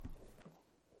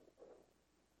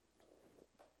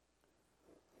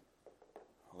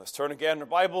Let's turn again to our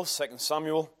Bible, 2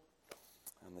 Samuel,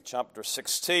 and the chapter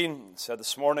 16. I said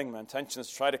this morning, my intention is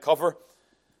to try to cover,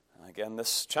 again,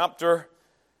 this chapter.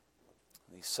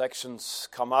 These sections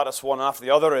come at us one after the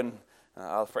other in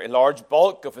a pretty large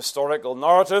bulk of historical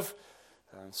narrative.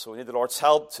 And so we need the Lord's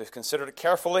help to consider it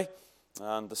carefully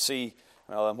and to see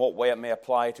in what way it may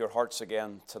apply to your hearts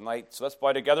again tonight. So let's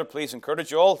bow together. Please encourage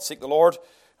you all. Seek the Lord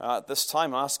at this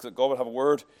time. Ask that God would have a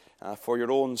word for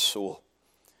your own soul.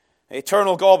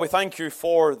 Eternal God, we thank you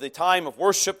for the time of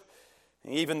worship,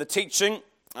 even the teaching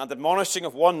and admonishing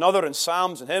of one another in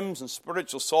psalms and hymns and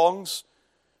spiritual songs.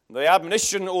 The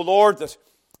admonition, O Lord, that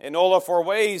in all of our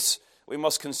ways we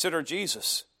must consider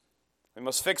Jesus. We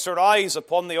must fix our eyes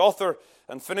upon the author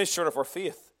and finisher of our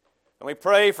faith. And we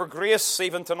pray for grace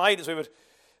even tonight as we would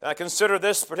consider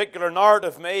this particular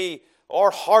narrative. May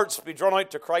our hearts be drawn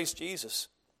out to Christ Jesus.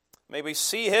 May we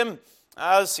see him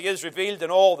as he is revealed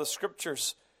in all the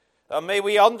Scriptures. And may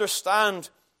we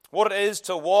understand what it is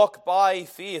to walk by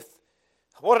faith,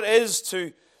 what it is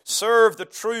to serve the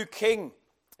true King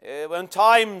in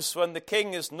times when the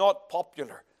King is not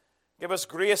popular. Give us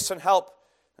grace and help.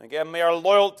 And again, may our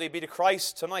loyalty be to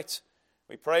Christ tonight.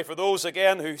 We pray for those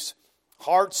again whose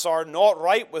hearts are not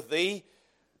right with thee.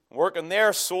 Work in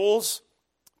their souls.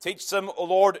 Teach them, O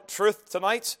Lord, truth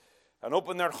tonight, and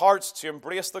open their hearts to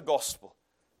embrace the gospel.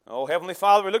 O Heavenly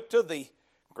Father, we look to thee.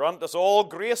 Grant us all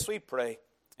grace, we pray,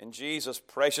 in Jesus'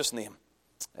 precious name.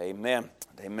 Amen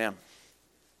and amen.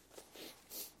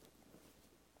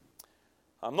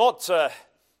 I'm not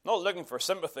looking for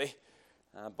sympathy,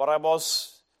 but I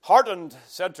was heartened,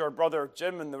 said to our brother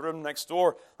Jim in the room next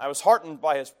door, I was heartened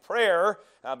by his prayer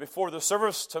before the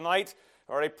service tonight,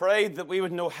 where he prayed that we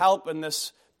would know help in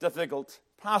this difficult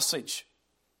passage.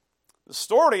 The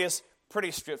story is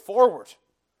pretty straightforward.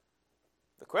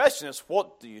 The question is,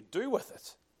 what do you do with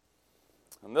it?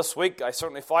 And this week, I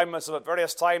certainly find myself at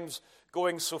various times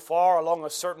going so far along a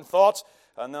certain thought,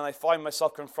 and then I find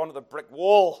myself confronted with a brick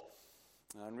wall,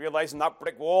 and realizing that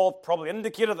brick wall probably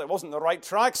indicated that it wasn't the right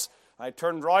tracks. I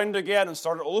turned round again and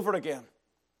started over again.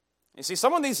 You see,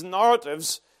 some of these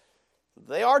narratives,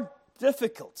 they are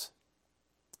difficult.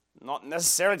 Not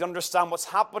necessarily to understand what's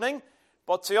happening,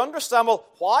 but to understand, well,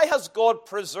 why has God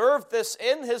preserved this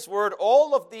in His Word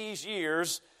all of these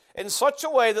years in such a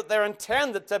way that they're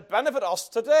intended to benefit us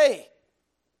today?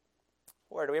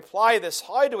 Where do we apply this?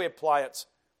 How do we apply it?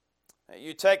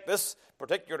 You take this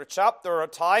particular chapter,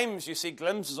 at times you see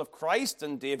glimpses of Christ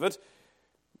in David,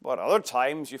 but other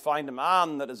times you find a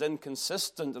man that is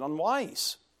inconsistent and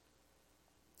unwise.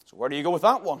 So where do you go with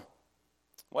that one?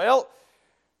 Well,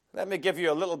 let me give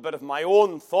you a little bit of my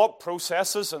own thought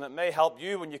processes, and it may help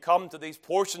you when you come to these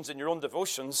portions in your own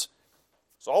devotions.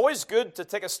 It's always good to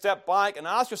take a step back and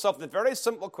ask yourself the very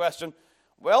simple question,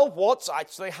 well, what's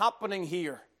actually happening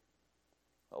here?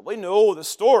 Well, we know the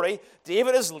story.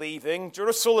 David is leaving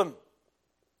Jerusalem.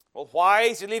 Well, why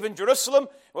is he leaving Jerusalem?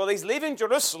 Well, he's leaving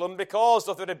Jerusalem because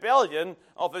of the rebellion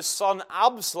of his son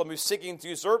Absalom, who's seeking to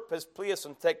usurp his place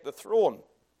and take the throne.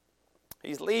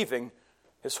 He's leaving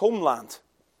his homeland.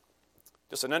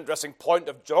 Just an interesting point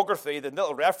of geography, the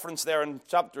little reference there in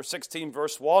chapter 16,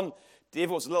 verse 1,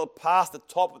 David was a little past the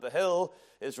top of the hill,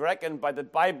 is reckoned by the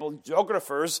Bible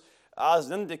geographers as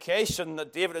an indication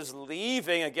that David is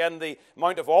leaving, again, the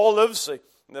Mount of Olives,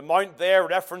 the mount there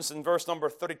referenced in verse number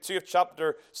 32 of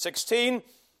chapter 16.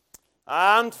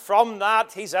 And from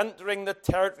that, he's entering the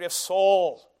territory of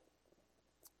Saul,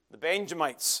 the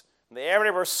Benjamites, the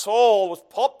area where Saul was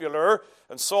popular,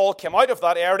 and Saul came out of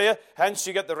that area. Hence,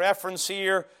 you get the reference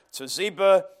here to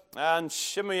Ziba and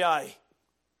Shimei.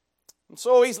 And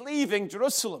so he's leaving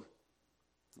Jerusalem.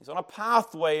 He's on a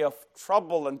pathway of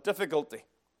trouble and difficulty.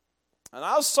 And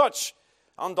as such,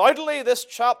 undoubtedly this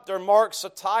chapter marks a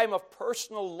time of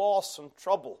personal loss and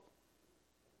trouble.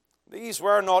 These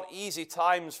were not easy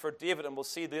times for David, and we'll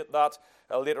see that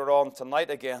later on tonight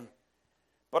again.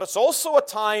 But it's also a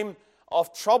time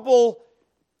of trouble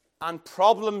and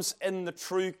problems in the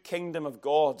true kingdom of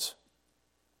God.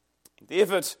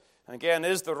 David, again,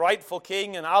 is the rightful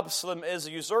king, and Absalom is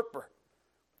a usurper.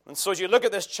 And so as you look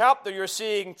at this chapter, you're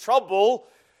seeing trouble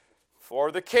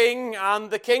for the king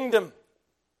and the kingdom.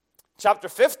 Chapter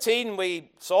 15, we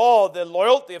saw the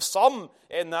loyalty of some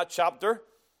in that chapter.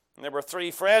 And there were three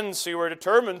friends who were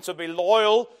determined to be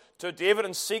loyal to David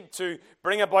and seek to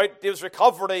bring about David's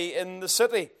recovery in the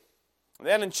city. And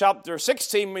then in chapter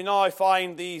 16, we now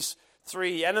find these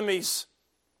three enemies.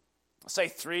 I say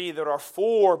three, there are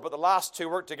four, but the last two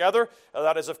work together.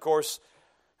 That is, of course,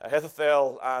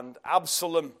 Ahithophel and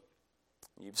Absalom.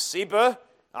 You have Ziba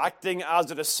acting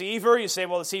as a deceiver. You say,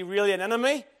 well, is he really an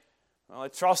enemy? Well, I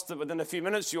trust that within a few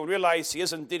minutes you'll realize he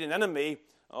is indeed an enemy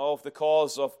of the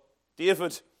cause of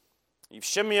David. You've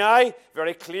Shimei,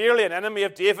 very clearly an enemy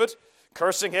of David,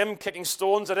 cursing him, kicking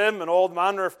stones at him, and all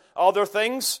manner of other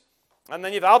things. And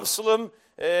then you've Absalom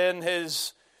in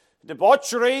his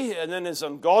debauchery and in his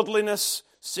ungodliness,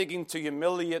 seeking to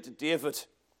humiliate David.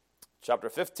 Chapter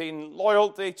 15,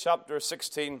 loyalty. Chapter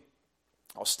 16,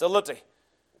 hostility.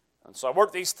 And so I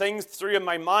worked these things through in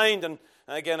my mind, and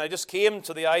again, I just came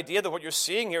to the idea that what you're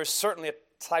seeing here is certainly a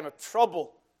time of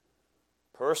trouble.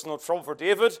 Personal trouble for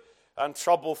David, and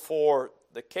trouble for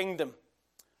the kingdom.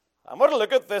 I want to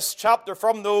look at this chapter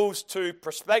from those two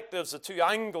perspectives, the two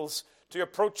angles, two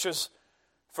approaches.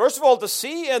 First of all, to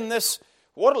see in this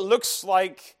what it looks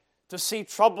like to see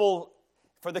trouble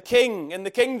for the king in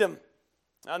the kingdom.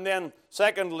 And then,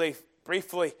 secondly,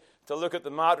 briefly, to look at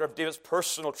the matter of David's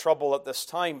personal trouble at this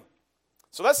time.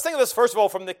 So let's think of this, first of all,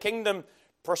 from the kingdom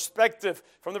perspective.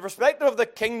 From the perspective of the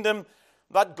kingdom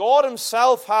that God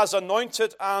himself has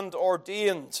anointed and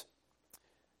ordained.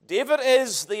 David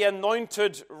is the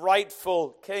anointed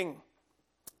rightful king.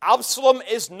 Absalom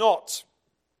is not.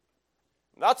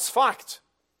 That's fact.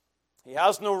 He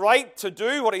has no right to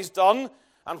do what he's done,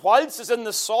 and whilst it's in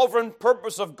the sovereign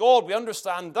purpose of God, we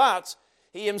understand that,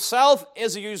 he himself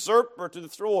is a usurper to the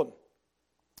throne.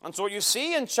 And so what you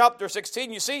see in chapter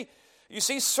 16, you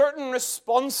see certain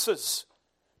responses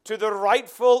to the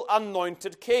rightful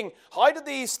anointed king. How did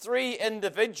these three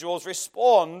individuals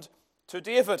respond to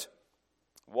David?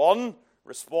 One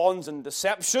responds in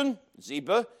deception,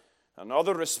 Ziba.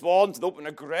 Another responds with open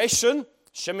aggression,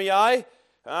 Shimei.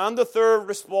 And the third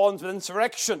responds with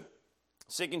insurrection,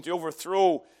 seeking to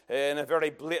overthrow in a very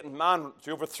blatant manner,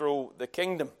 to overthrow the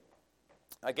kingdom.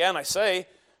 Again, I say,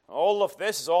 all of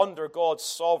this is under God's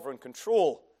sovereign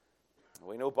control.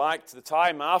 We know back to the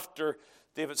time after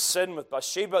David's sin with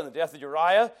Bathsheba and the death of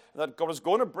Uriah, that God was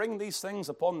going to bring these things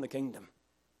upon the kingdom.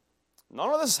 None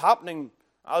of this is happening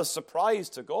as a surprise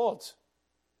to God.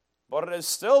 But it is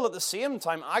still at the same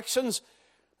time actions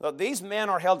that these men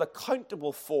are held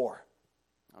accountable for.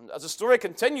 And as the story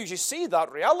continues, you see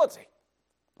that reality.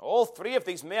 All three of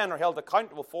these men are held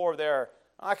accountable for their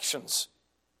actions.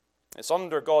 It's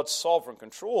under God's sovereign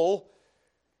control.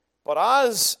 But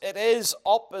as it is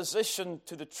opposition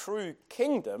to the true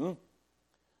kingdom,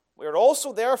 we are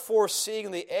also therefore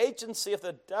seeing the agency of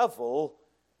the devil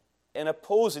in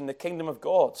opposing the kingdom of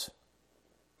God.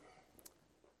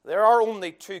 There are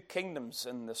only two kingdoms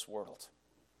in this world.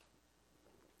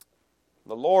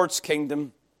 The Lord's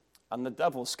kingdom and the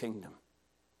devil's kingdom.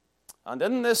 And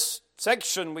in this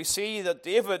section we see that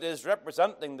David is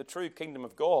representing the true kingdom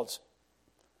of God.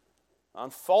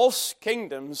 And false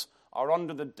kingdoms are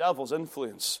under the devil's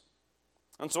influence.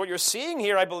 And so what you're seeing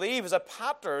here, I believe, is a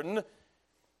pattern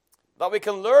that we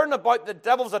can learn about the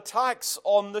devil's attacks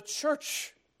on the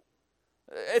church.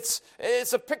 It's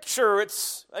a picture,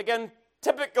 it's, again,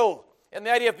 typical in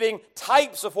the idea of being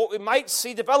types of what we might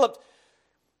see developed.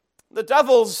 The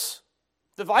devil's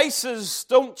devices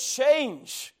don't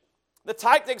change. The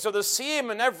tactics are the same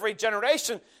in every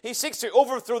generation. He seeks to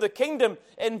overthrow the kingdom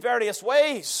in various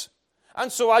ways. And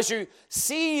so as you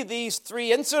see these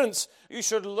three incidents, you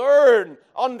should learn,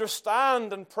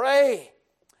 understand, and pray.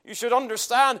 You should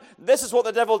understand this is what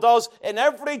the devil does in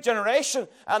every generation,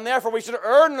 and therefore we should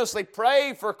earnestly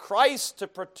pray for Christ to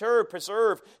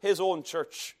preserve his own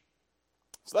church.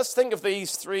 So let's think of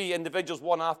these three individuals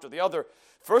one after the other.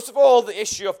 First of all, the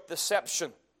issue of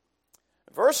deception.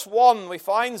 Verse 1, we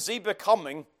find Ziba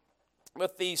coming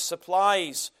with these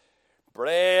supplies,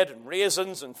 bread and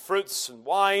raisins and fruits and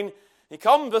wine. He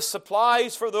comes with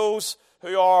supplies for those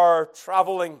who are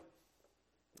traveling.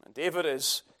 And David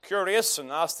is curious and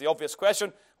asks the obvious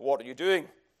question, what are you doing?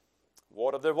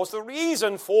 What's the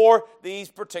reason for these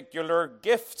particular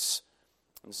gifts?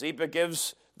 And Ziba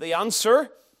gives the answer.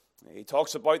 He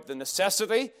talks about the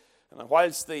necessity. And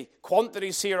whilst the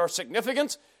quantities here are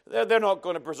significant, they're not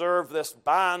going to preserve this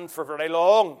band for very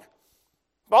long.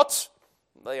 But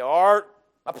they are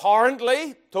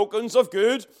apparently tokens of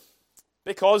good,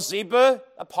 because Ziba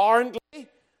apparently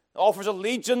offers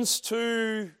allegiance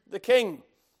to the king.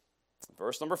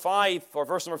 Verse number 5, or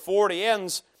verse number 4, he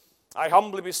ends, I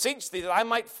humbly beseech thee that I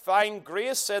might find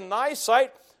grace in thy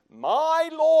sight, my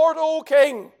Lord, O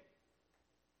King.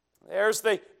 There's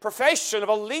the profession of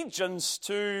allegiance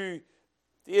to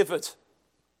David.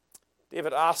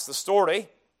 David asks the story,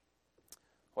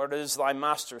 where is thy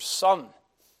master's son?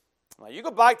 Now you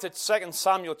go back to 2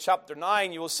 Samuel chapter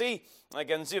 9, you will see,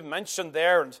 again, as you've mentioned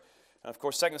there, and of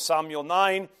course 2 Samuel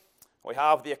 9, we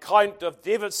have the account of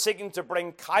David seeking to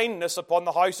bring kindness upon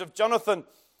the house of Jonathan.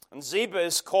 And Ziba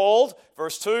is called,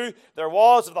 verse 2, there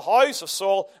was of the house of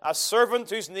Saul a servant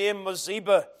whose name was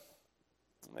Ziba.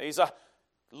 He's a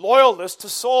loyalist to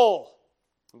Saul,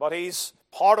 but he's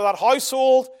part of that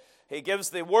household. He gives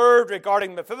the word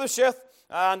regarding Mephibosheth,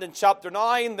 and in chapter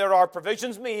 9 there are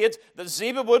provisions made that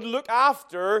Ziba would look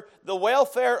after the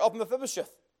welfare of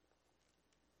Mephibosheth.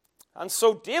 And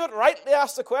so David rightly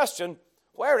asked the question,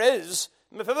 where is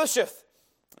Mephibosheth?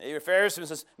 He refers to him as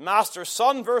his master's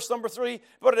son, verse number 3,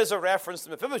 but it is a reference to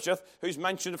Mephibosheth, who's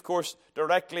mentioned, of course,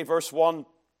 directly, verse 1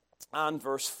 and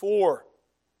verse 4.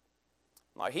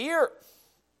 Now here,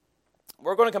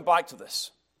 we're going to come back to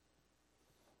this.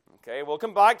 Okay, we'll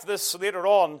come back to this later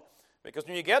on, because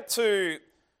when you get to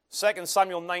 2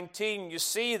 Samuel 19, you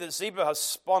see that Ziba has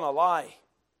spun a lie.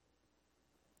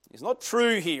 He's not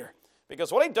true here,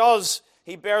 because what he does,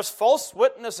 he bears false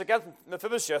witness against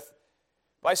Mephibosheth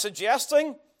by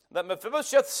suggesting that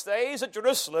Mephibosheth stays at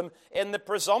Jerusalem in the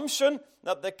presumption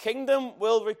that the kingdom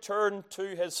will return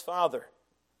to his father.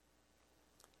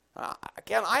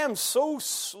 Again, I am so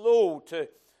slow to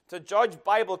judge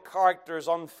Bible characters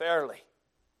unfairly.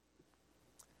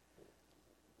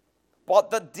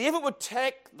 But that David would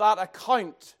take that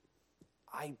account,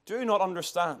 I do not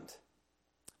understand.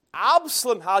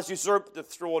 Absalom has usurped the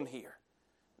throne here.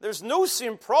 There's no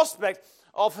same prospect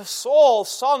of Saul's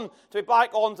son to be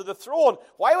back onto the throne.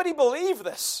 Why would he believe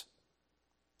this?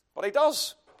 But he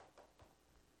does.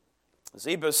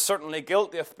 Ziba is certainly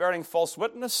guilty of bearing false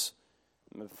witness.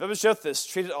 Mephibosheth is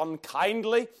treated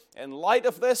unkindly in light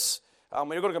of this. And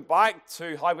we're going to go back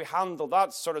to how we handle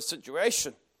that sort of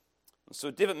situation. And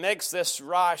so David makes this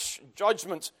rash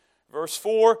judgment. Verse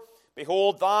 4,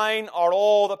 behold, thine are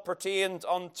all that pertained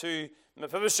unto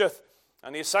Mephibosheth.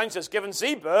 And he essentially has given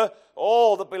Ziba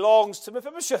all that belongs to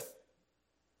Mephibosheth.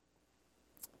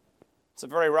 It's a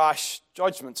very rash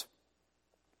judgment.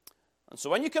 And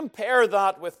so when you compare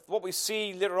that with what we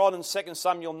see later on in 2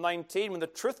 Samuel 19, when the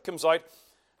truth comes out,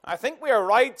 I think we are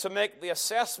right to make the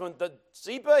assessment that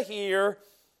Ziba here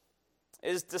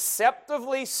is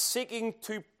deceptively seeking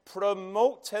to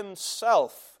promote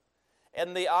himself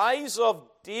in the eyes of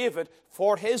David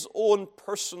for his own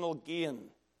personal gain.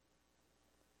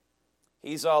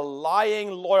 He's a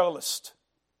lying loyalist.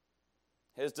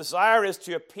 His desire is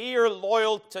to appear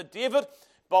loyal to David,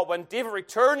 but when David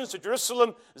returns to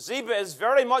Jerusalem, Ziba is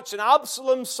very much on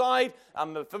Absalom's side,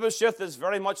 and Mephibosheth is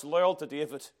very much loyal to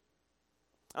David.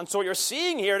 And so what you're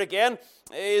seeing here again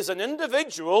is an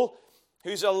individual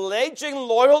who's alleging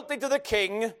loyalty to the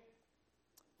king,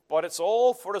 but it's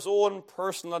all for his own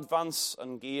personal advance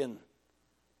and gain.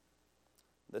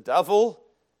 The devil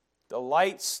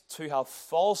delights to have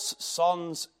false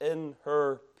sons in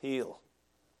her pale.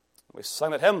 We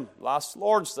sang that hymn last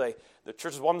Lord's Day, the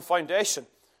church's one foundation.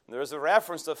 There is a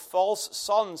reference to false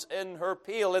sons in her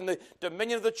pale. In the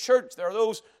dominion of the church, there are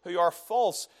those who are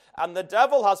false. And the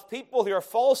devil has people who are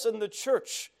false in the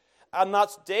church. And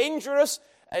that's dangerous.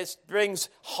 It brings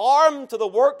harm to the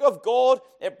work of God.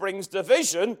 It brings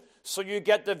division. So you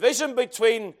get division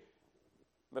between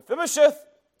Mephibosheth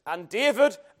and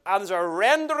David, and there's a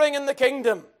rendering in the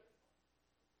kingdom.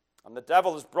 And the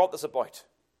devil has brought this about.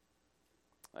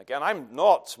 Again, I'm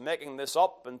not making this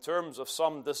up in terms of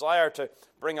some desire to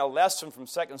bring a lesson from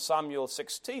 2 Samuel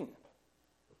 16,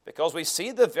 because we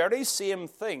see the very same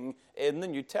thing in the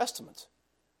New Testament.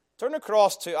 Turn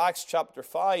across to Acts chapter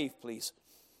 5, please.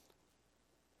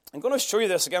 I'm going to show you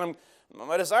this again.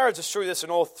 My desire is to show you this in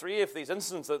all three of these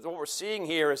instances, that what we're seeing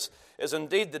here is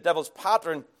indeed the devil's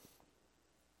pattern.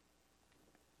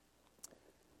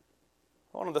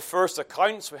 One of the first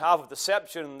accounts we have of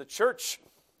deception in the church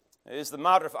is the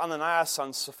matter of Ananias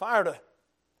and Sapphira.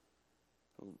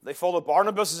 They follow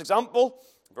Barnabas' example.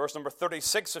 Verse number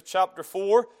 36 of chapter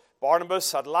 4,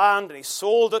 Barnabas had land and he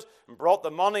sold it and brought the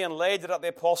money and laid it at the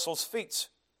apostles' feet.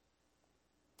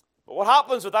 But what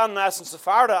happens with Ananias and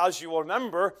Sapphira, as you will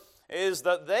remember, is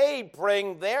that they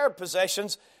bring their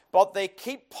possessions, but they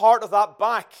keep part of that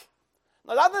back.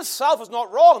 Now that in itself is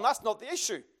not wrong, and that's not the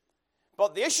issue.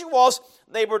 But the issue was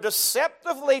they were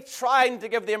deceptively trying to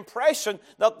give the impression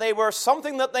that they were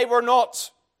something that they were not.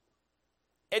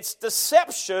 It's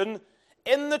deception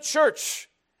in the church.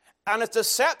 And it's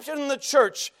deception in the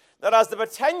church that has the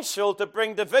potential to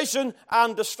bring division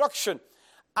and destruction.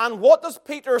 And what does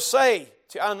Peter say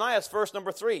to Ananias, verse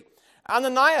number 3?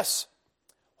 Ananias,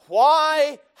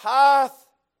 why hath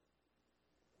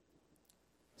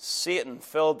Satan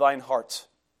filled thine heart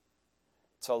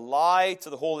to lie to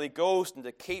the Holy Ghost and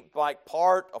to keep back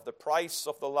part of the price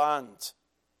of the land?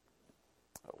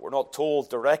 We're not told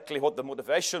directly what the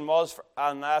motivation was for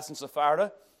Ananias and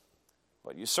Sapphira,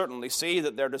 but you certainly see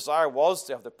that their desire was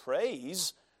to have the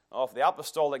praise of the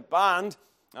apostolic band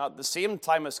at the same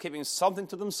time as keeping something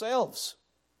to themselves.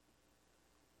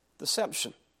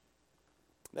 Deception.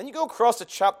 Then you go across to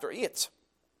chapter 8.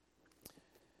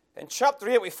 In chapter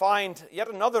 8 we find yet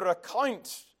another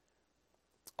account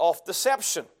of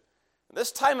deception.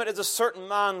 This time it is a certain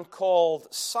man called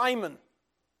Simon.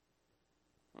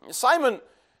 Simon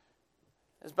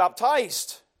is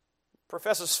baptized,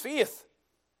 professes faith.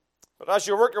 But as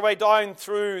you work your way down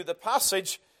through the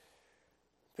passage,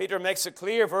 Peter makes it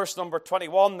clear, verse number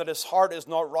 21, that his heart is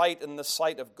not right in the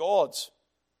sight of God.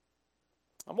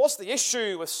 And what's the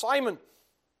issue with Simon?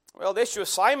 Well, the issue with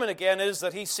Simon again is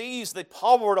that he sees the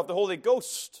power of the Holy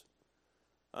Ghost.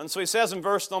 And so he says in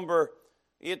verse number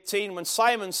 18, when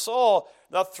Simon saw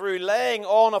that through laying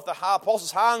on of the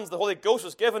apostles' hands the Holy Ghost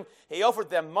was given, he offered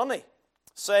them money,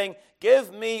 saying,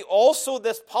 give me also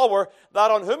this power,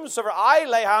 that on whomsoever I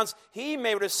lay hands, he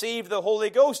may receive the Holy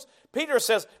Ghost. Peter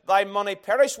says, thy money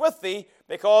perish with thee,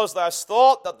 because thou hast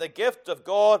thought that the gift of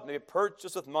God may be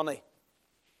purchased with money.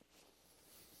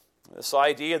 This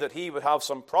idea that he would have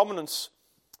some prominence,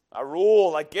 a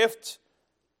role, a gift,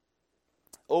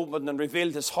 opened and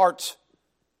revealed his heart.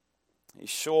 He's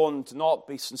shown to not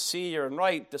be sincere and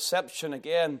right. Deception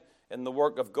again in the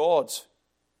work of God.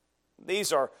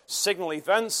 These are signal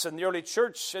events in the early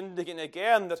church, indicating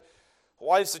again that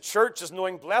whilst the church is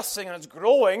knowing blessing and it's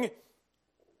growing,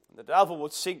 the devil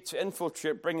would seek to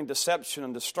infiltrate, bringing deception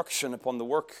and destruction upon the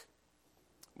work.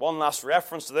 One last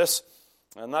reference to this,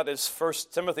 and that is 1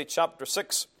 Timothy chapter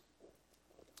 6.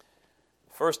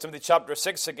 1 Timothy chapter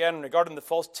 6, again, regarding the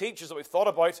false teachers that we've thought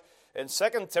about in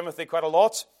 2 Timothy quite a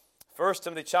lot. 1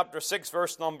 Timothy chapter 6,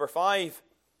 verse number 5.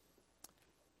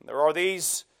 There are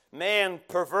these men,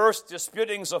 perverse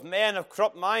disputings of men of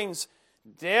corrupt minds,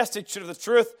 destitute of the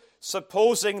truth,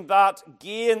 supposing that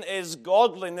gain is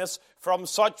godliness, from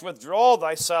such withdraw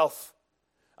thyself.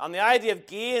 And the idea of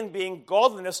gain being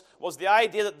godliness was the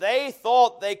idea that they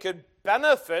thought they could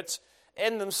benefit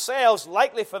in themselves,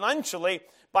 likely financially,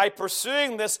 by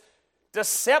pursuing this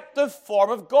deceptive form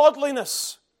of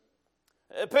godliness.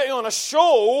 Putting on a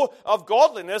show of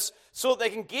godliness so that they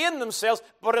can gain themselves,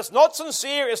 but it's not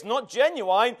sincere, it's not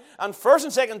genuine. And 1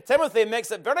 and 2 Timothy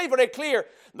makes it very, very clear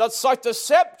that such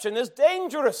deception is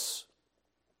dangerous.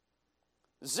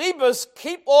 Zebas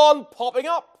keep on popping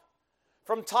up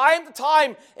from time to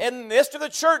time in the history of the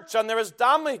church, and there is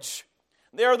damage.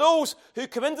 There are those who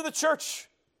come into the church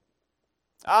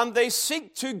and they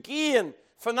seek to gain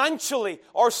financially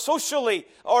or socially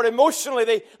or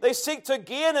emotionally. They seek to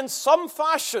gain in some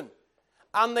fashion,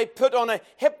 and they put on a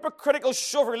hypocritical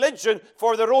show of religion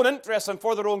for their own interest and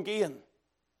for their own gain.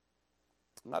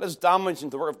 And that is damaging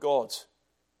the work of God.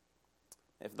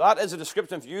 If that is a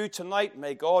description of you tonight,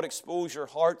 may God expose your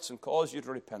hearts and cause you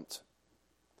to repent.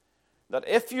 That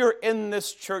if you're in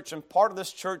this church and part of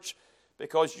this church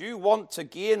because you want to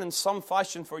gain in some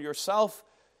fashion for yourself,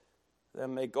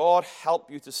 then may God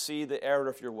help you to see the error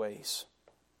of your ways.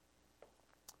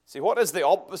 See, what is the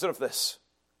opposite of this?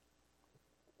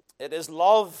 It is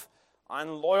love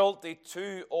and loyalty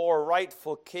to our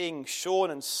rightful King shown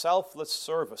in selfless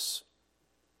service.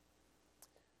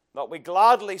 That we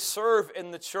gladly serve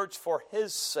in the church for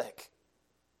His sake,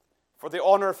 for the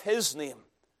honor of His name.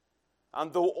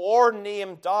 And though our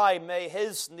name die, may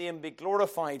His name be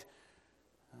glorified.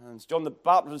 And as John the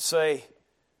Baptist would say,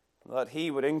 that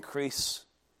He would increase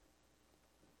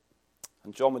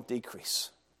and John would decrease.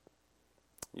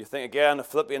 You think again of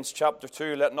Philippians chapter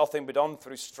 2, let nothing be done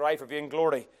through strife or vain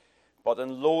glory, but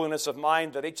in lowliness of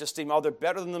mind, that each esteem other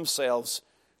better than themselves,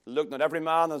 look not every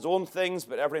man on his own things,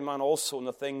 but every man also in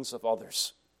the things of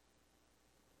others.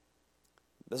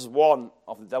 This is one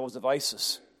of the devil's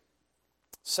devices.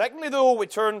 Secondly, though, we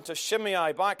turn to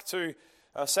Shimei, back to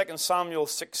 2 Samuel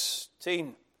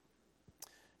 16.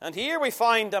 And here we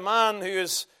find a man who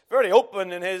is very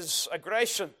open in his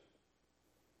aggression.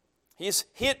 His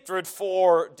hatred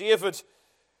for David.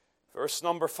 Verse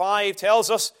number 5 tells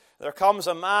us, there comes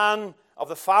a man of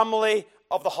the family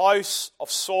of the house of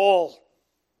Saul.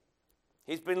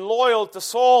 He's been loyal to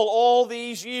Saul all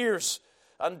these years.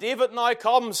 And David now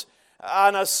comes,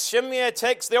 and as Shimei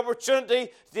takes the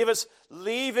opportunity, David's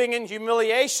leaving in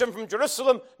humiliation from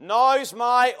Jerusalem. Now's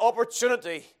my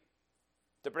opportunity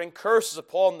to bring curses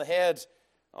upon the head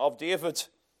of David.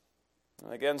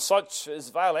 And again, such is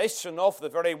violation of the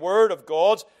very word of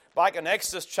God. Back in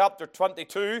Exodus chapter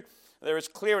 22, there is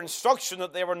clear instruction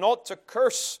that they were not to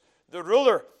curse the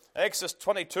ruler. Exodus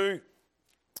 22,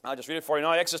 I'll just read it for you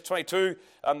now. Exodus 22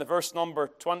 and the verse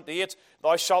number 28.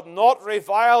 Thou shalt not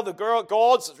revile the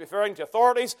gods, it's referring to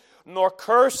authorities, nor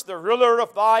curse the ruler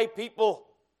of thy people.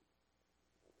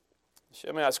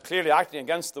 Shimei is clearly acting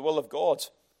against the will of God,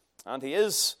 and he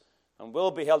is and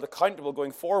will be held accountable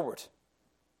going forward.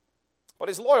 But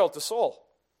he's loyal to Saul,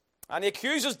 and he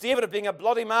accuses David of being a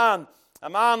bloody man, a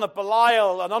man of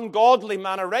Belial, an ungodly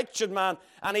man, a wretched man,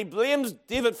 and he blames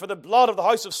David for the blood of the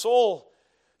house of Saul.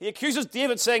 He accuses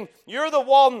David, saying, you're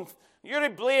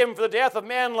to blame for the death of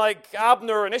men like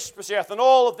Abner and Ishbosheth and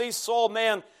all of these Saul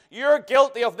men. You're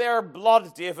guilty of their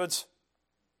blood, David.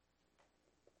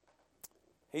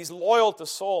 He's loyal to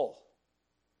Saul.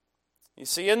 You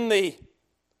see, in the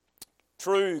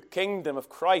true kingdom of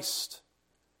Christ,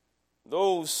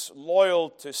 those loyal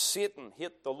to Satan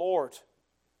hate the Lord.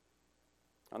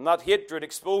 And that hatred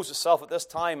exposed itself at this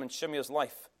time in Shimei's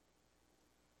life.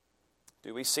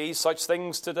 Do we see such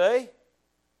things today?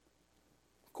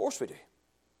 Of course we do.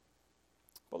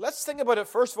 But let's think about it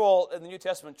first of all in the New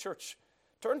Testament church.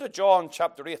 Turn to John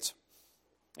chapter 8.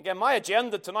 Again, my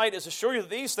agenda tonight is to show you that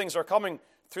these things are coming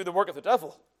through the work of the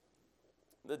devil.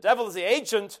 The devil is the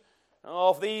agent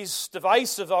of these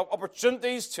divisive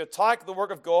opportunities to attack the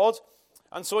work of God.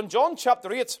 And so in John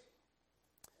chapter 8,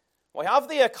 we have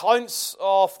the accounts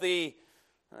of the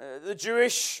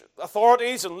Jewish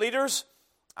authorities and leaders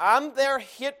and their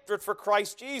hatred for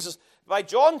Christ Jesus. By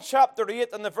John chapter 8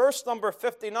 and the verse number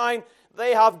 59,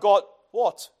 they have got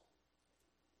what?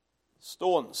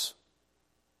 Stones.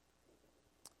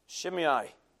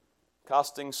 Shimei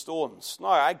casting stones. Now,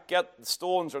 I get the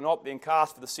stones are not being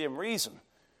cast for the same reason.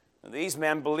 These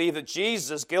men believe that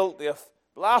Jesus is guilty of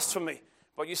blasphemy.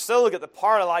 But you still get the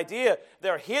parallel idea.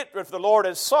 Their hatred for the Lord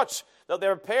is such that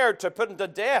they're prepared to put him to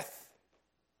death.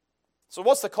 So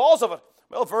what's the cause of it?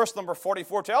 Well, verse number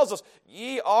 44 tells us,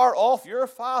 ye are of your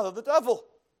father, the devil.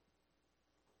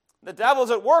 The devil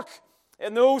is at work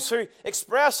in those who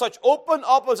express such open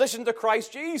opposition to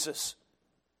Christ Jesus.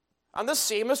 And the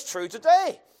same is true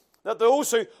today. That those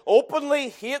who openly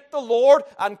hate the Lord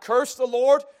and curse the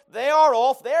Lord, they are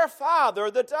of their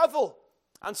father, the devil.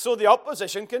 And so the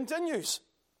opposition continues.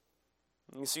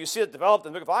 And so you see it developed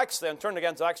in the book of Acts then. Turn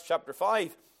again to Acts chapter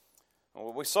 5.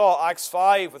 We saw Acts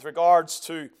 5 with regards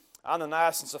to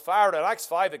Ananias and Sapphira. And Acts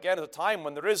 5 again is a time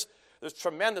when there's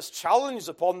tremendous challenges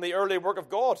upon the early work of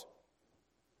God.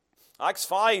 Acts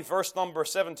 5 verse number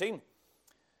 17.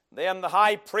 Then the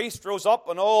high priest rose up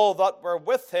and all that were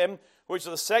with him, which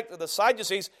are the sect of the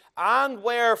Sadducees, and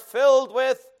were filled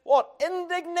with what?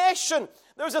 Indignation.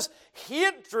 There was this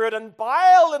hatred and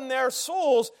bile in their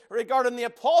souls regarding the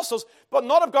apostles, but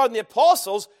not regarding the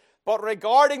apostles, but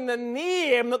regarding the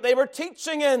name that they were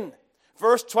teaching in.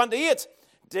 Verse 28,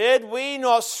 did we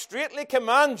not straitly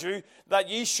command you that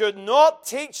ye should not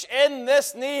teach in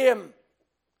this name?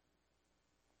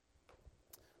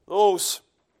 Those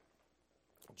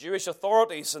Jewish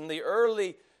authorities in the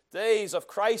early days of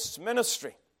Christ's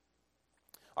ministry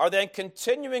are then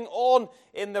continuing on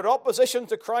in their opposition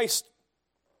to Christ,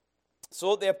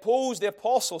 so that they oppose the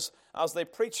apostles as they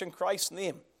preach in Christ's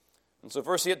name. And so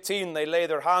verse 18, they lay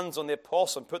their hands on the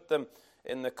apostles and put them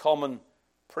in the common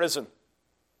prison.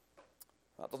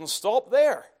 That doesn't stop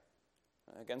there.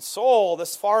 Against Saul,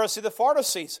 this Pharisee, the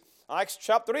Pharisees, Acts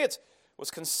chapter 8,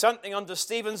 was consenting unto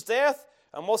Stephen's death.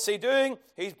 And what's he doing?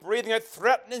 He's breathing out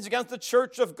threatenings against the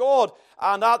church of God.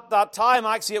 And at that time,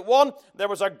 Acts 8:1, there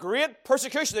was a great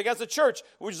persecution against the church,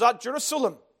 which was at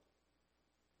Jerusalem.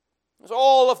 There's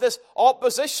all of this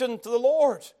opposition to the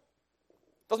Lord.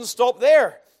 Doesn't stop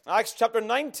there. Acts chapter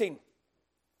 19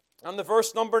 and the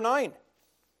verse number 9.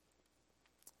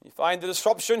 You find the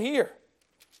disruption here.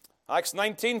 Acts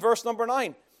 19, verse number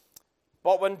 9.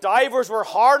 But when divers were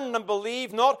hardened and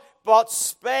believed not, but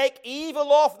spake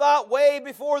evil of that way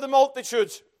before the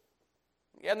multitude.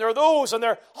 And there are those, and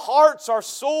their hearts are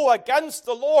so against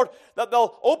the Lord that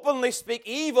they'll openly speak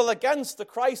evil against the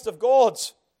Christ of God.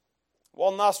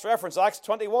 One last reference, Acts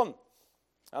 21,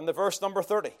 and the verse number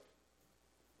 30.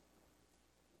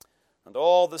 And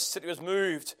all the city was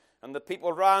moved, and the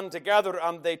people ran together,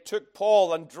 and they took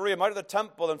Paul and drew him out of the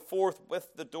temple, and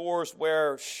forthwith the doors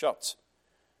were shut.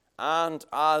 And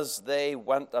as they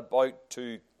went about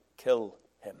to kill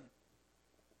him.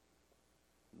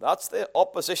 That's the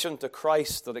opposition to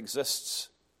Christ that exists.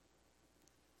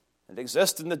 It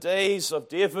exists in the days of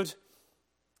David,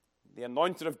 the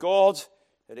anointed of God.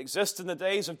 It exists in the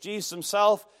days of Jesus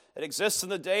himself. It exists in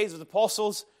the days of the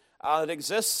apostles. And it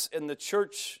exists in the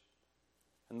church,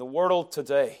 in the world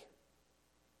today.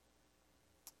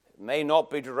 It may not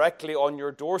be directly on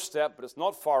your doorstep, but it's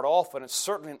not far off, and it's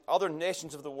certainly in other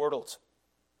nations of the world.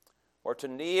 Or to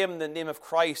name the name of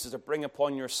Christ is to bring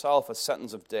upon yourself a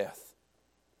sentence of death.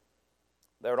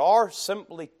 There are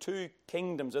simply two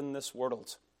kingdoms in this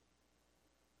world.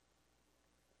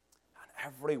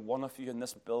 every one of you in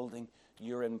this building,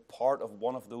 you're in part of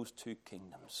one of those two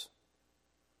kingdoms.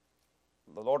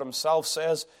 The Lord himself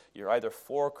says, you're either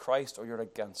for Christ or you're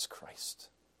against Christ.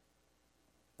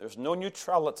 There's no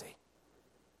neutrality.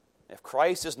 If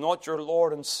Christ is not your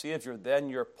Lord and Savior, then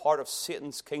you're part of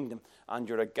Satan's kingdom and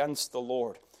you're against the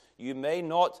Lord. You may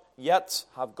not yet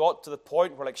have got to the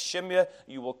point where, like Shimei,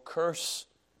 you will curse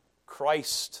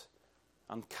Christ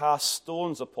and cast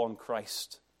stones upon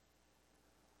Christ.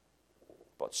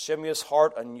 But Shimei's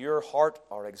heart and your heart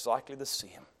are exactly the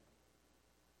same.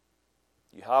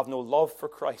 You have no love for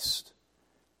Christ.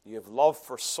 You have love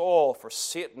for Saul, for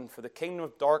Satan, for the kingdom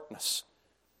of darkness.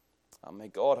 And may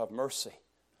God have mercy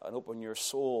and open your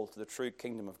soul to the true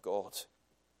kingdom of God.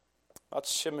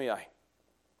 That's Shimei.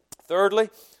 Thirdly,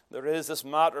 there is this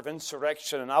matter of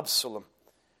insurrection in Absalom.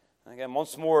 And again,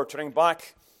 once more, turning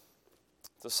back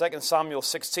to 2 Samuel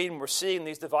 16, we're seeing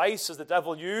these devices the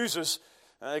devil uses,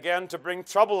 again, to bring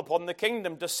trouble upon the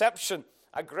kingdom: deception,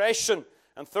 aggression,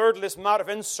 and thirdly, this matter of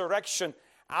insurrection.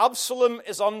 Absalom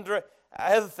is under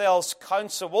Ahithophel's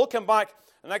counsel. We'll come back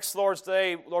the next Lord's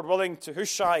Day, Lord willing, to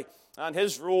Hushai and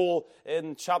his role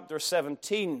in chapter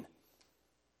 17.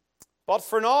 But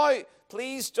for now,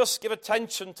 please just give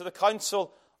attention to the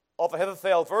counsel of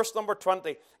Ahithophel. Verse number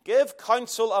 20. Give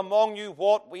counsel among you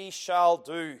what we shall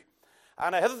do.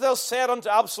 And Ahithophel said unto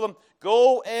Absalom,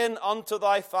 Go in unto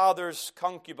thy father's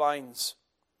concubines.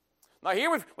 Now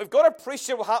here we've got to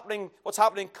appreciate what's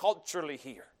happening culturally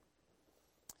here.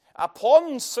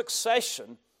 Upon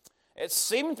succession, it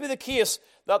seemed to be the case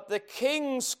that the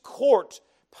king's court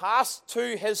passed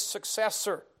to his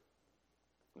successor.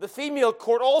 The female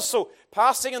court also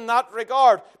passing in that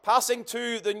regard, passing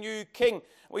to the new king.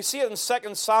 We see it in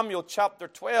 2 Samuel chapter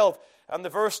 12 and the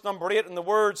verse number 8 in the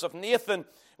words of Nathan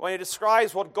when he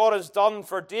describes what God has done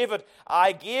for David.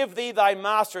 I gave thee thy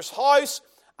master's house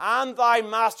and thy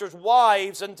master's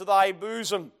wives into thy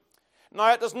bosom.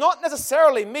 Now, it does not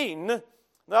necessarily mean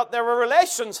that there were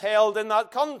relations held in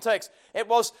that context. It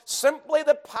was simply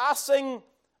the passing,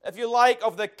 if you like,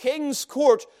 of the king's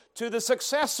court to the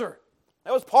successor.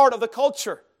 That was part of the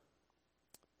culture.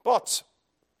 But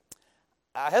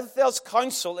Ahithophel's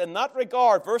counsel in that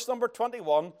regard, verse number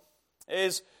 21,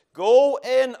 is go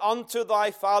in unto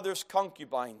thy father's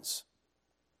concubines.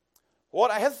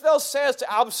 What Ahithophel says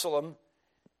to Absalom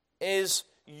is,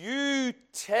 you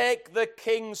take the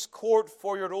king's court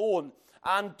for your own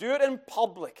and do it in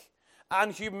public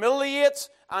and humiliate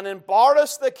and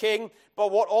embarrass the king.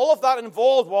 But what all of that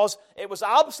involved it was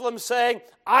Absalom saying,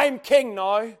 I'm king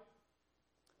now.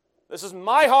 This is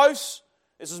my house.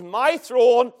 This is my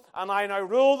throne. And I now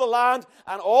rule the land.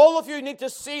 And all of you need to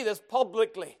see this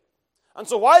publicly. And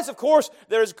so whilst, of course,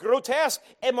 there is grotesque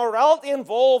immorality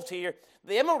involved here,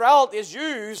 the immorality is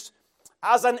used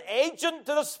as an agent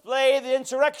to display the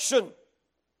insurrection.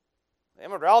 The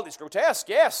immorality is grotesque,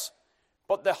 yes.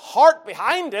 But the heart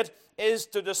behind it is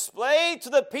to display to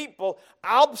the people,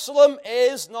 Absalom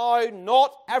is now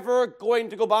not ever going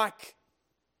to go back.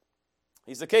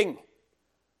 He's the king.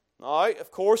 Now,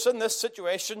 of course, in this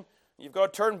situation, you've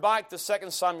got to turn back to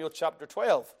 2 Samuel chapter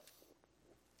 12.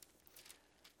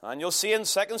 And you'll see in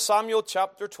 2 Samuel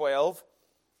chapter 12,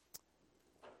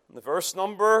 the verse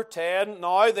number 10,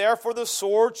 Now therefore the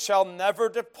sword shall never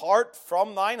depart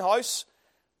from thine house.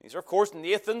 These are, of course,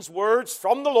 Nathan's words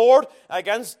from the Lord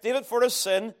against David for his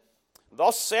sin.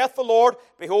 Thus saith the Lord,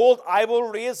 Behold, I will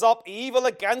raise up evil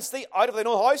against thee out of thine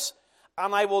own house,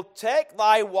 and I will take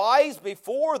thy wives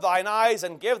before thine eyes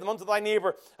and give them unto thy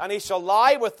neighbor, and he shall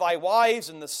lie with thy wives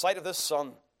in the sight of the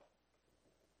sun.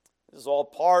 This is all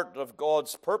part of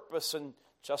God's purpose in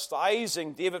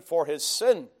chastising David for his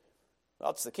sin.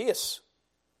 That's the case.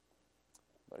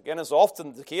 But again, as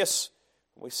often the case,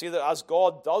 we see that as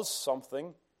God does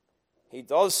something, he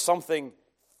does something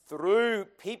through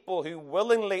people who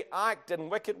willingly act in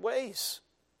wicked ways.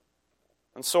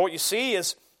 And so what you see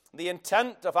is the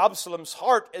intent of Absalom's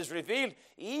heart is revealed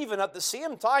even at the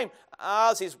same time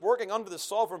as he's working under the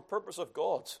sovereign purpose of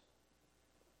God.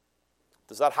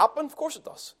 Does that happen? Of course it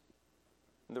does.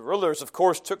 And the rulers, of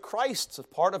course, took Christ as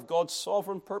part of God's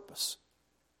sovereign purpose.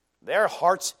 Their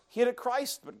hearts hated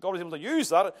Christ, but God was able to use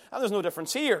that, and there's no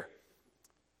difference here.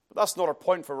 But that's not our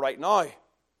point for right now.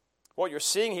 What you're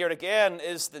seeing here again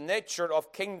is the nature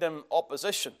of kingdom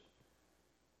opposition.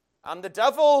 And the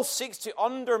devil seeks to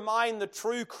undermine the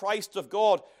true Christ of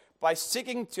God by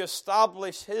seeking to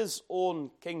establish his own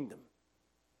kingdom.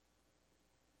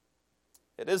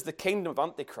 It is the kingdom of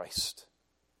Antichrist.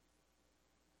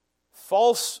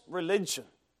 False religion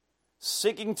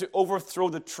seeking to overthrow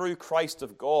the true Christ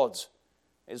of God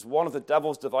is one of the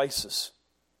devil's devices.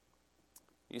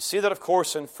 You see that, of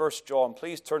course, in 1 John.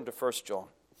 Please turn to 1 John.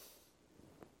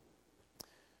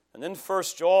 And in 1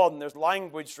 John, there's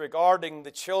language regarding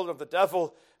the children of the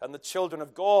devil and the children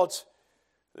of God.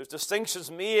 There's distinctions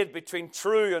made between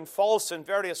true and false in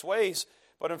various ways.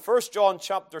 But in 1 John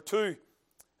chapter 2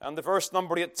 and the verse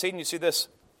number 18, you see this.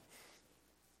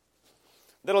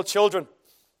 Little children,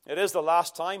 it is the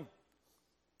last time.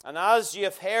 And as ye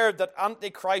have heard that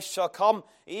Antichrist shall come,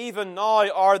 even now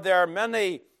are there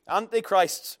many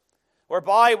Antichrists,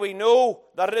 whereby we know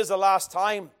that it is the last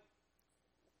time.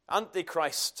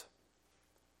 Antichrist.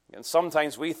 And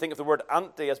sometimes we think of the word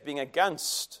anti as being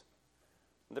against.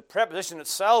 The preposition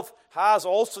itself has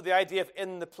also the idea of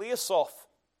in the place of,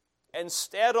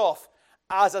 instead of,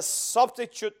 as a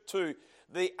substitute to.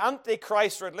 The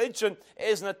Antichrist religion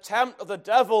is an attempt of the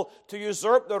devil to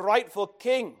usurp the rightful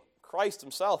king, Christ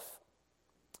himself.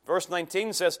 Verse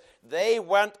 19 says, they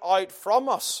went out from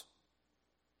us,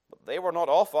 but they were not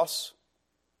of us.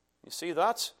 You see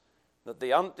that? That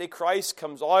the Antichrist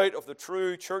comes out of the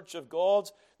true church of God.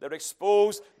 They're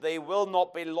exposed. They will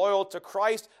not be loyal to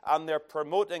Christ, and they're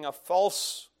promoting a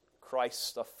false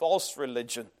Christ, a false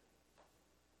religion.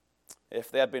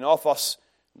 If they had been of us,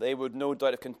 they would no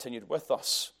doubt have continued with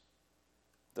us.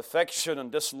 Defection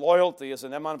and disloyalty is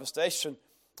a manifestation,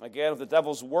 again, of the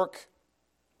devil's work.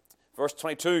 Verse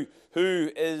 22, who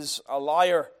is a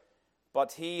liar,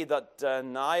 but he that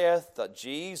denieth that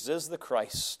Jesus is the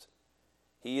Christ?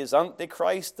 He is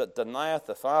Antichrist that denieth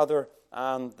the Father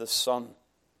and the Son.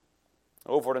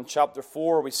 Over in chapter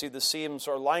 4, we see the same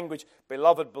sort of language.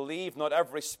 Beloved, believe not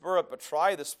every spirit, but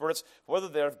try the spirits, whether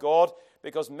they are of God,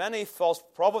 because many false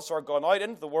prophets are gone out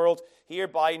into the world.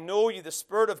 Hereby know ye the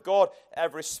Spirit of God.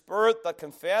 Every spirit that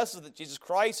confesses that Jesus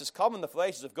Christ is come in the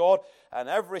flesh is of God, and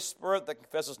every spirit that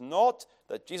confesses not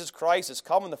that Jesus Christ is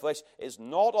come in the flesh is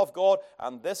not of God,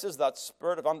 and this is that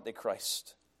spirit of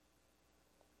Antichrist.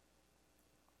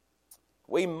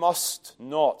 We must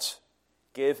not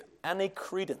give any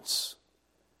credence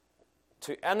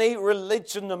to any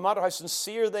religion, no matter how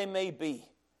sincere they may be,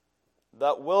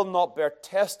 that will not bear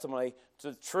testimony to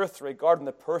the truth regarding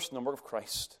the person and work of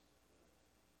Christ.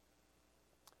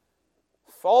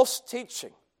 False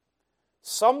teaching,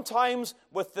 sometimes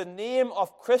with the name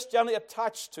of Christianity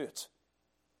attached to it,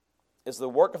 is the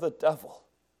work of the devil.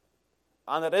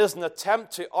 And it is an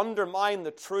attempt to undermine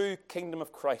the true kingdom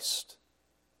of Christ.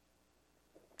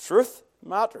 Truth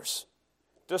matters.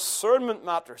 Discernment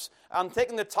matters, and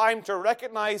taking the time to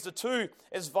recognize the two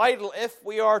is vital if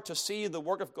we are to see the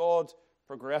work of God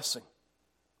progressing.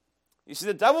 You see,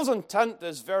 the devil's intent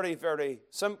is very, very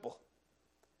simple.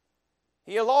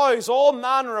 He allows all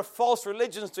manner of false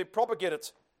religions to be propagated,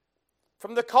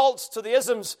 from the cults to the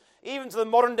isms, even to the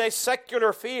modern-day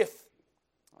secular faith.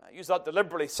 I use that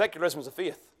deliberately. Secularism is a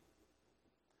faith.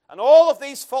 And all of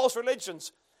these false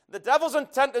religions, the devil's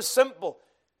intent is simple.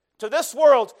 To this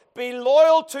world, be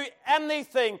loyal to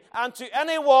anything and to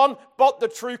anyone but the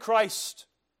true Christ.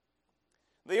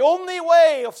 The only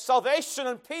way of salvation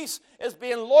and peace is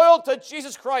being loyal to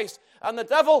Jesus Christ. And the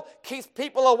devil keeps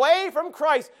people away from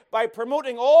Christ by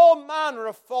promoting all manner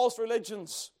of false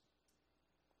religions.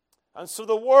 And so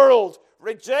the world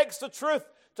rejects the truth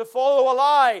to follow a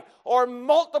lie or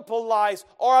multiple lies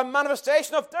or a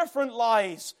manifestation of different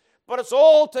lies. But it's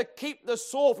all to keep the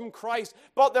soul from Christ.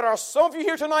 But there are some of you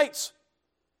here tonight,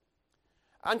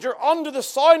 and you're under the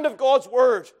sound of God's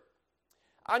word,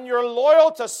 and you're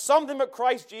loyal to something but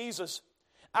Christ Jesus,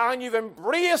 and you've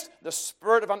embraced the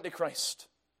spirit of Antichrist.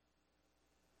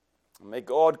 And may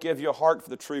God give you a heart for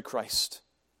the true Christ,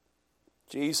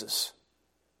 Jesus,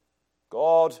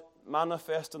 God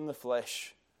manifest in the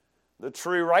flesh, the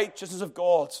true righteousness of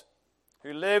God,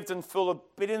 who lived in full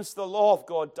obedience to the law of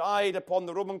God, died upon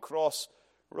the Roman cross,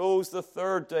 rose the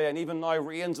third day, and even now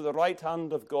reigns at the right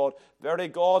hand of God, very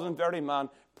God and very man,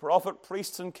 prophet,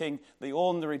 priest, and king, the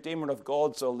only Redeemer of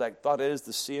God's elect. That is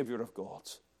the Savior of God,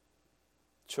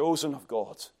 chosen of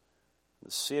God,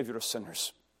 the Savior of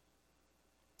sinners.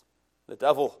 The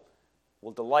devil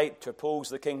will delight to oppose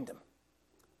the kingdom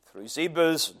through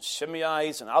Zebas and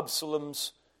Shimei's and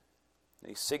Absaloms.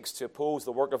 He seeks to oppose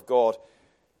the work of God.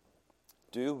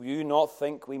 Do you not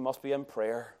think we must be in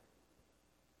prayer?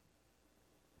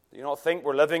 Do you not think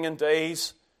we're living in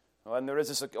days when there is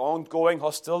this ongoing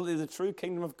hostility to the true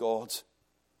kingdom of God?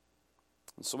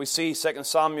 And so we see 2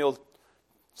 Samuel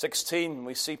 16,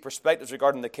 we see perspectives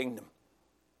regarding the kingdom.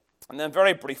 And then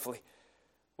very briefly,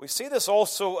 we see this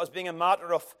also as being a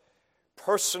matter of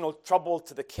personal trouble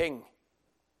to the king.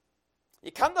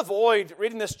 You can't avoid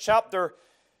reading this chapter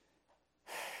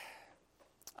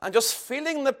and just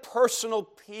feeling the personal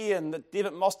pain that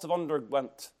David must have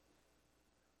underwent.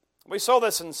 We saw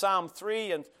this in Psalm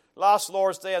 3 and last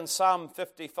Lord's Day in Psalm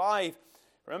 55.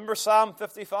 Remember Psalm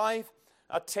 55?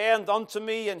 Attend unto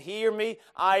me and hear me.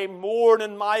 I mourn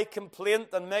in my complaint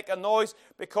and make a noise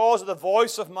because of the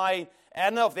voice of the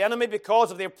enemy,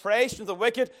 because of the oppression of the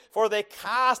wicked. For they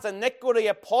cast iniquity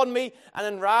upon me, and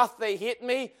in wrath they hate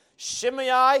me.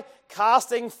 Shimei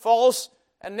casting false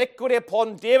iniquity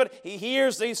upon David. He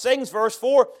hears these things. Verse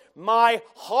 4, my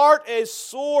heart is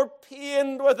sore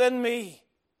pained within me.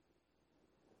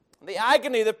 The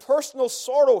agony, the personal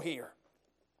sorrow here.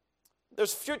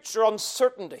 There's future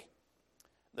uncertainty.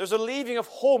 There's a leaving of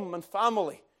home and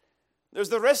family. There's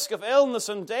the risk of illness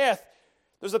and death.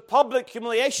 There's the public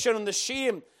humiliation and the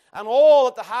shame, and all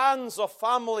at the hands of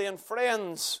family and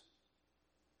friends.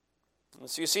 And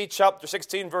so you see chapter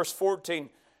 16, verse 14,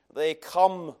 they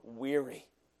come weary.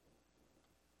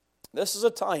 This is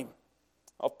a time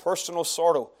of personal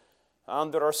sorrow,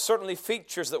 and there are certainly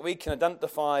features that we can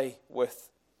identify with.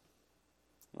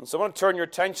 And so I want to turn your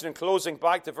attention in closing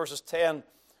back to verses 10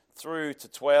 through to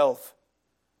 12.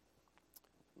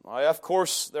 Now, of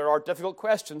course, there are difficult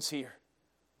questions here.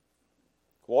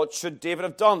 What should David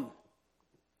have done?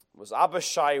 Was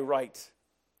Abishai right?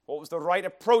 What was the right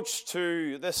approach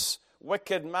to this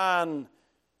wicked man,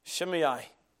 Shimei?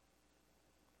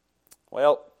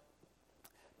 Well,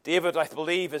 David, I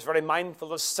believe, is very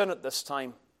mindful of sin at this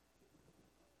time.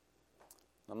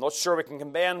 I'm not sure we can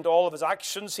commend all of his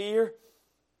actions here.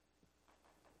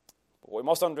 But what we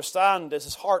must understand is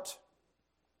his heart.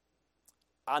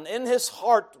 And in his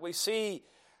heart, we see,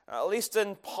 at least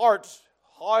in part,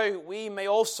 how we may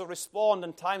also respond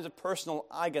in times of personal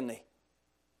agony.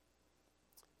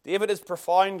 David is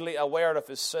profoundly aware of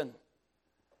his sin.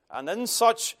 And in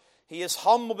such, he is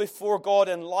humble before God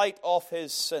in light of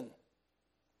his sin.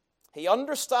 He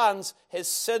understands his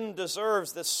sin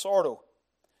deserves this sorrow.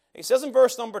 He says in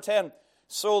verse number 10,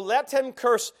 so let him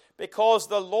curse, because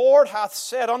the Lord hath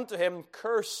said unto him,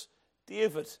 curse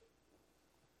David.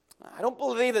 I don't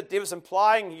believe that David's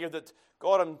implying here that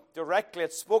God directly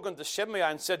had spoken to Shimei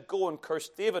and said, go and curse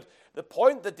David. The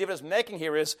point that David is making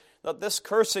here is that this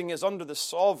cursing is under the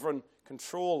sovereign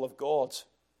control of God.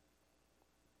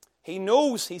 He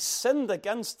knows he sinned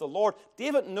against the Lord.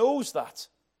 David knows that.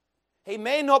 He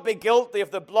may not be guilty of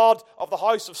the blood of the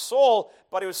house of Saul,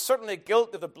 but he was certainly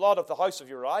guilty of the blood of the house of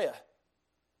Uriah.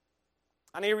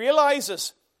 And he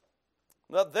realizes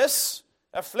that this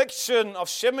affliction of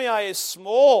Shimei is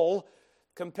small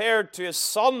compared to his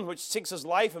son, which seeks his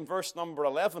life in verse number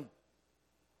 11.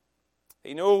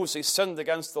 He knows he sinned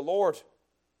against the Lord.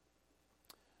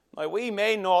 Now, we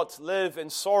may not live in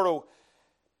sorrow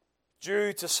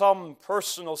due to some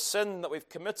personal sin that we've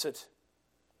committed,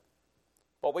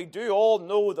 but we do all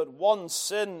know that one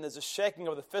sin is a shaking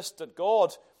of the fist at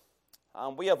God,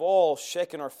 and we have all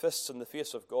shaken our fists in the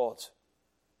face of God.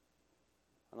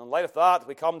 And in light of that,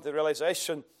 we come to the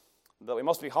realization that we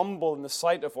must be humble in the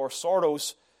sight of our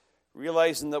sorrows,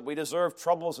 realizing that we deserve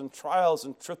troubles and trials,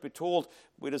 and truth be told,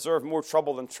 we deserve more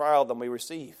trouble and trial than we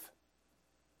receive.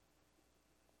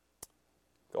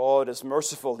 God is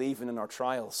merciful even in our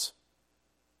trials.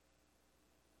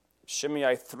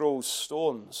 Shimei throws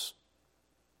stones,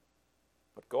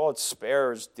 but God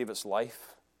spares David's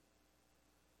life.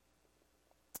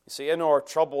 You see, in our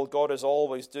trouble, God is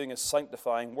always doing a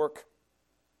sanctifying work.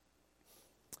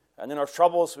 And in our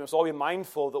troubles, we must all be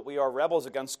mindful that we are rebels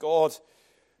against God.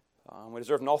 We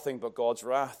deserve nothing but God's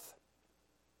wrath.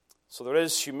 So there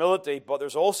is humility, but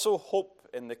there's also hope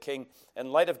in the king in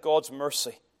light of God's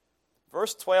mercy.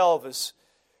 Verse 12 is,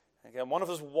 again, one of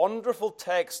those wonderful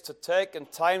texts to take in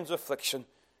times of affliction.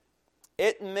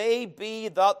 It may be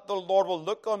that the Lord will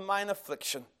look on mine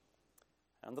affliction,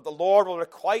 and that the Lord will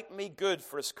requite me good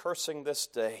for his cursing this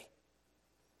day.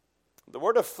 The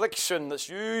word affliction that's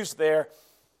used there,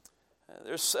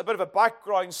 there's a bit of a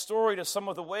background story to some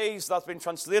of the ways that's been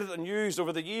translated and used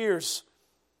over the years.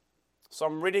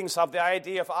 Some readings have the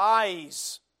idea of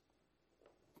eyes,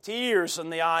 tears in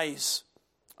the eyes.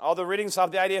 Other readings have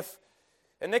the idea of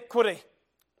iniquity.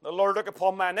 The Lord look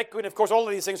upon my iniquity. Of course, all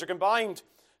of these things are combined.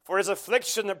 For his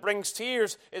affliction that brings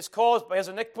tears is caused by his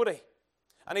iniquity.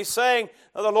 And he's saying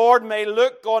that the Lord may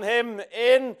look on him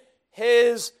in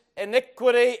his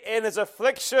iniquity, in his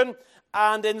affliction,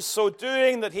 and in so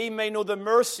doing that he may know the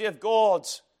mercy of God,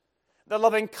 the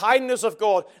loving kindness of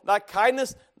God, that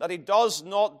kindness that he does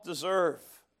not deserve.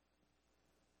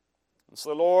 And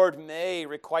so the Lord may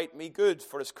requite me good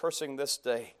for his cursing this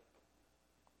day.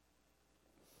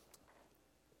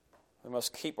 We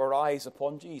must keep our eyes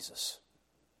upon Jesus.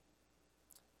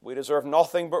 We deserve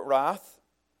nothing but wrath,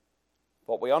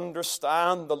 but we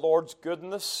understand the Lord's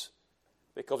goodness.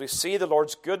 because we see the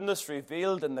Lord's goodness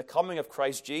revealed in the coming of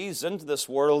Christ Jesus into this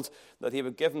world, that he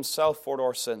would give himself for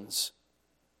our sins.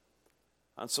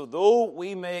 And so though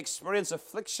we may experience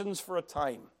afflictions for a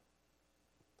time,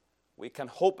 we can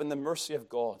hope in the mercy of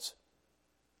God.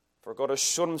 For God has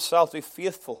shown himself to be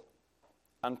faithful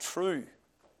and true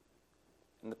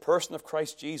in the person of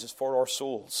Christ Jesus for our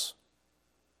souls.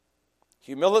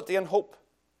 Humility and hope.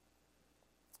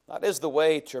 That is the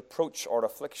way to approach our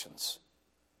afflictions.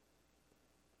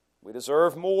 We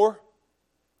deserve more,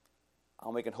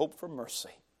 and we can hope for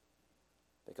mercy,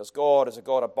 because God is a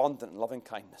God abundant in loving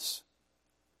kindness.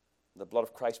 The blood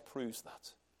of Christ proves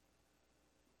that.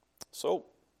 So,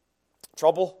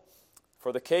 trouble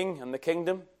for the king and the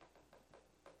kingdom.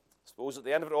 I suppose at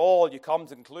the end of it all, you come to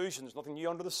the conclusion there's nothing new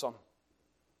under the sun.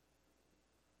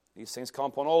 These things come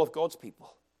upon all of God's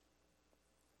people,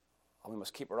 and we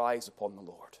must keep our eyes upon the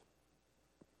Lord.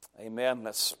 Amen.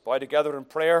 Let's bow together in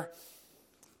prayer.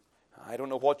 I don't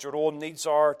know what your own needs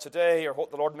are today or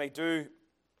what the Lord may do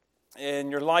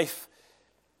in your life,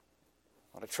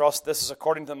 but I trust this is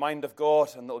according to the mind of God,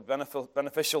 and that will be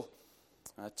beneficial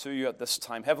to you at this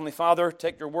time. Heavenly Father,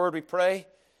 take your word, we pray.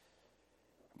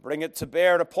 Bring it to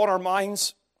bear upon our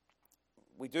minds.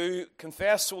 We do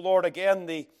confess, O Lord, again,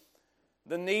 the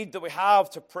need that we have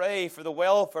to pray for the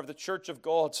welfare of the church of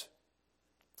God.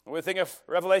 We think of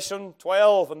Revelation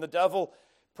 12 and the devil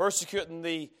persecuting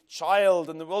the child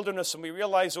in the wilderness, and we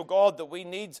realize, O God, that we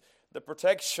need the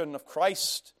protection of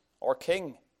Christ, our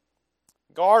King.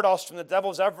 Guard us from the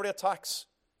devil's every attacks.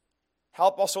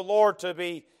 Help us, O Lord, to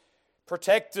be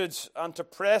protected and to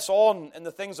press on in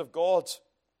the things of God,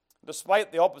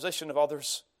 despite the opposition of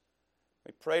others.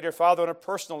 We pray, dear Father, on a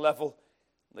personal level,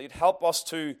 that you'd help us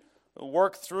to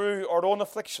work through our own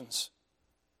afflictions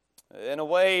in a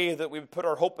way that we would put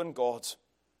our hope in God.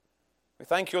 We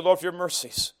thank you, Lord, for your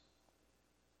mercies,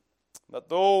 that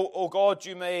though, O God,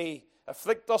 you may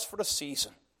afflict us for a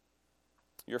season,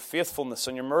 your faithfulness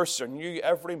and your mercy are new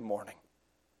every morning.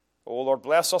 O Lord,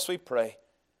 bless us, we pray.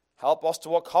 Help us to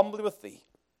walk humbly with thee.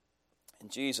 In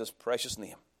Jesus' precious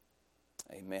name,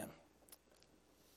 amen.